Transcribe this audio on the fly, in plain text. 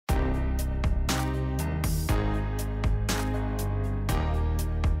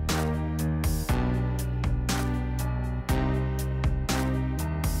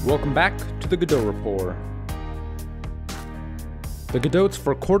Welcome back to the Godot Report. The Godotes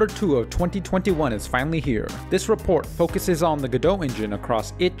for Q2 of 2021 is finally here. This report focuses on the Godot engine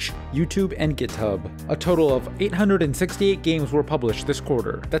across itch, YouTube, and GitHub. A total of 868 games were published this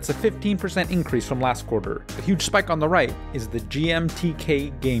quarter. That's a 15% increase from last quarter. The huge spike on the right is the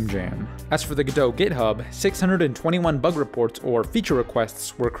GMTK Game Jam. As for the Godot GitHub, 621 bug reports or feature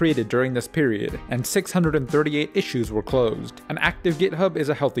requests were created during this period, and 638 issues were closed. An active GitHub is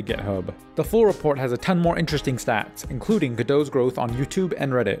a healthy GitHub. The full report has a ton more interesting stats, including Godot's growth on YouTube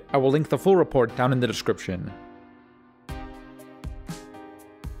and Reddit. I will link the full report down in the description.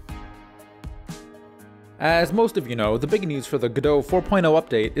 As most of you know, the big news for the Godot 4.0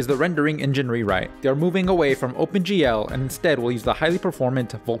 update is the rendering engine rewrite. They are moving away from OpenGL and instead will use the highly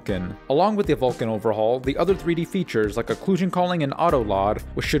performant Vulkan. Along with the Vulkan overhaul, the other 3D features like occlusion calling and auto-LOD,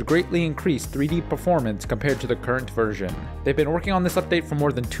 which should greatly increase 3D performance compared to the current version. They've been working on this update for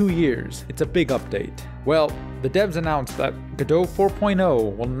more than 2 years. It's a big update. Well, the devs announced that Godot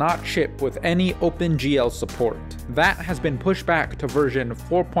 4.0 will not ship with any OpenGL support. That has been pushed back to version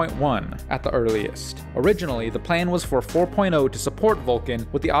 4.1 at the earliest. Originally, the plan was for 4.0 to support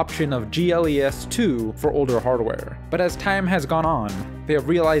Vulkan with the option of GLES 2 for older hardware. But as time has gone on, they have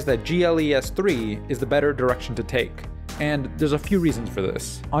realized that GLES 3 is the better direction to take. And there's a few reasons for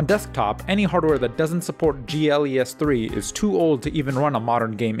this. On desktop, any hardware that doesn't support GLES 3 is too old to even run a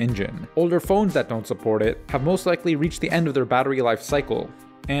modern game engine. Older phones that don't support it have most likely reached the end of their battery life cycle.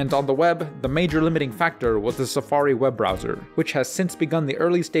 And on the web, the major limiting factor was the Safari web browser, which has since begun the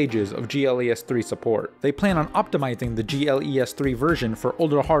early stages of GLES 3 support. They plan on optimizing the GLES 3 version for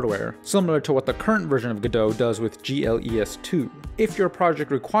older hardware, similar to what the current version of Godot does with GLES 2. If your project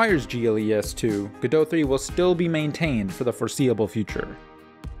requires GLES 2, Godot 3 will still be maintained for the foreseeable future.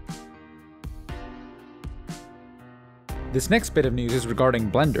 This next bit of news is regarding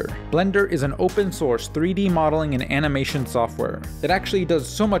Blender. Blender is an open source 3D modeling and animation software. It actually does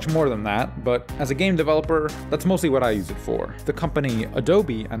so much more than that, but as a game developer, that's mostly what I use it for. The company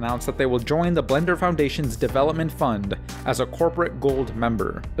Adobe announced that they will join the Blender Foundation's development fund as a corporate gold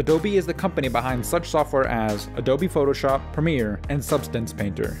member. Adobe is the company behind such software as Adobe Photoshop, Premiere, and Substance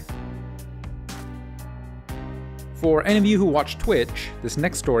Painter. For any of you who watch Twitch, this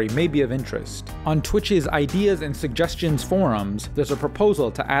next story may be of interest. On Twitch's Ideas and Suggestions forums, there's a proposal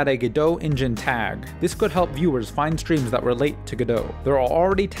to add a Godot engine tag. This could help viewers find streams that relate to Godot. There are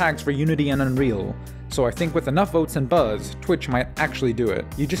already tags for Unity and Unreal, so I think with enough votes and buzz, Twitch might actually do it.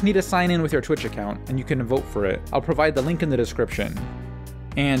 You just need to sign in with your Twitch account, and you can vote for it. I'll provide the link in the description.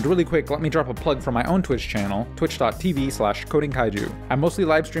 And really quick, let me drop a plug for my own Twitch channel, twitch.tv/codingkaiju. I mostly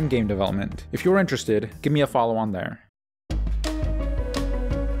live stream game development. If you're interested, give me a follow on there.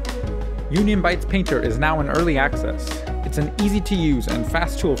 Union Bytes Painter is now in early access. It's an easy to use and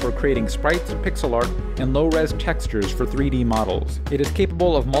fast tool for creating sprites, pixel art, and low-res textures for 3D models. It is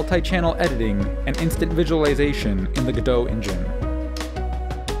capable of multi-channel editing and instant visualization in the Godot engine.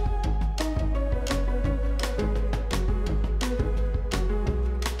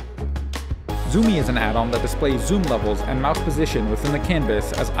 Zoomy is an add-on that displays zoom levels and mouse position within the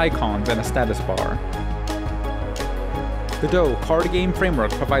canvas as icons and a status bar. Godot Card Game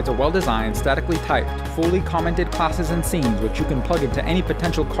Framework provides a well-designed, statically typed, fully commented classes and scenes which you can plug into any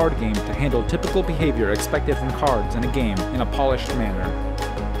potential card game to handle typical behavior expected from cards in a game in a polished manner.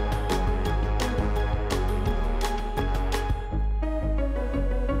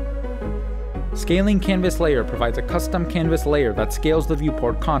 Scaling CanvasLayer provides a custom canvas layer that scales the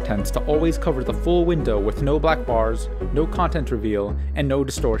viewport contents to always cover the full window with no black bars, no content reveal, and no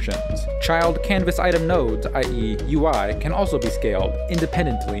distortions. Child canvas item nodes, i.e. UI, can also be scaled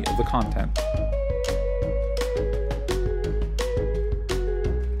independently of the content.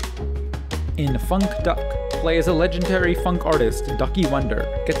 In Funk Duck, play as a legendary funk artist, Ducky Wonder.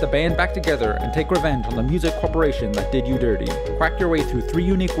 Get the band back together and take revenge on the music corporation that did you dirty. Quack your way through 3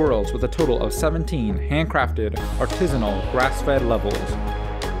 unique worlds with a total of 17 handcrafted, artisanal, grass-fed levels.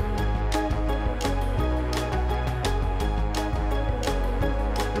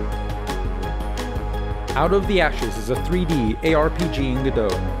 Out of the Ashes is a 3D ARPG in Godot.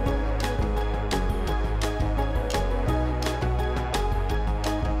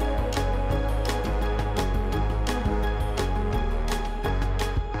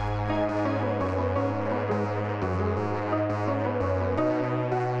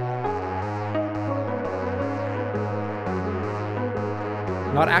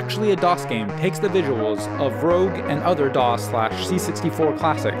 Not actually a DOS game, takes the visuals of Rogue and other DOS/C64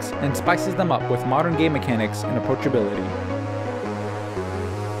 classics and spices them up with modern game mechanics and approachability.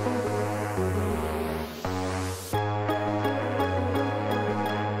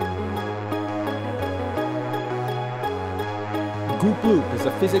 Goop Loop is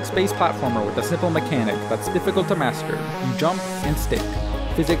a physics-based platformer with a simple mechanic that's difficult to master. You jump and stick.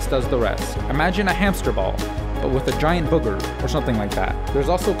 Physics does the rest. Imagine a hamster ball, but with a giant booger, or something like that. There's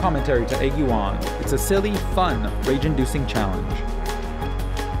also commentary to egg you on. It's a silly, fun, rage-inducing challenge.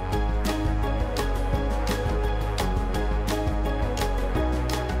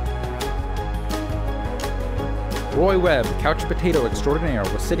 Roy Webb, couch potato extraordinaire,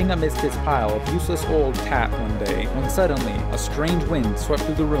 was sitting amidst his pile of useless old tat one day, when suddenly, a strange wind swept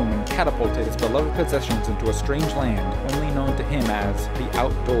through the room and catapulted his beloved possessions into a strange land, only known to him as the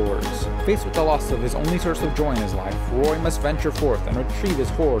outdoors. Faced with the loss of his only source of joy in his life, Roy must venture forth and retrieve his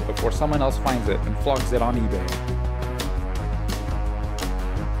hoard before someone else finds it and flogs it on eBay.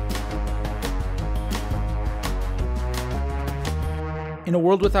 In a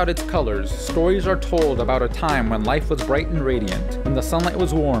world without its colors, stories are told about a time when life was bright and radiant, when the sunlight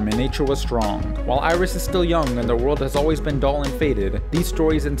was warm and nature was strong. While Iris is still young and the world has always been dull and faded, these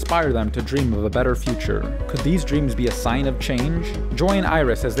stories inspire them to dream of a better future. Could these dreams be a sign of change? Join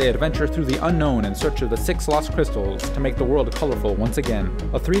Iris as they adventure through the unknown in search of the 6 lost crystals to make the world colorful once again.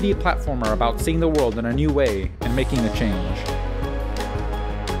 A 3D platformer about seeing the world in a new way and making a change.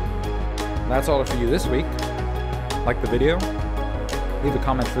 That's all for you this week. Like the video? Leave a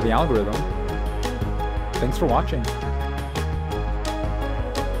comment for the algorithm. Thanks for watching.